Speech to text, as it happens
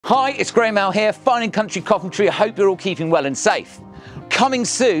Hi, it's Graham here, fine and country Coventry. I hope you're all keeping well and safe. Coming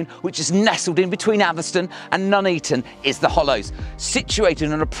soon, which is nestled in between Atherstone and Nuneaton, is the Hollows.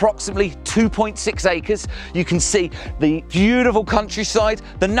 Situated on approximately 2.6 acres, you can see the beautiful countryside,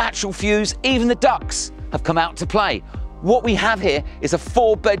 the natural views, even the ducks have come out to play. What we have here is a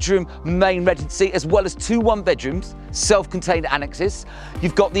 4-bedroom main residency as well as 2 one-bedrooms, self-contained annexes.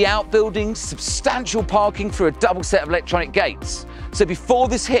 You've got the outbuildings, substantial parking through a double set of electronic gates. So before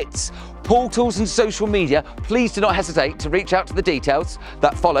this hits portals and social media, please do not hesitate to reach out to the details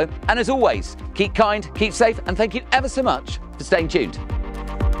that follow. And as always, keep kind, keep safe, and thank you ever so much for staying tuned.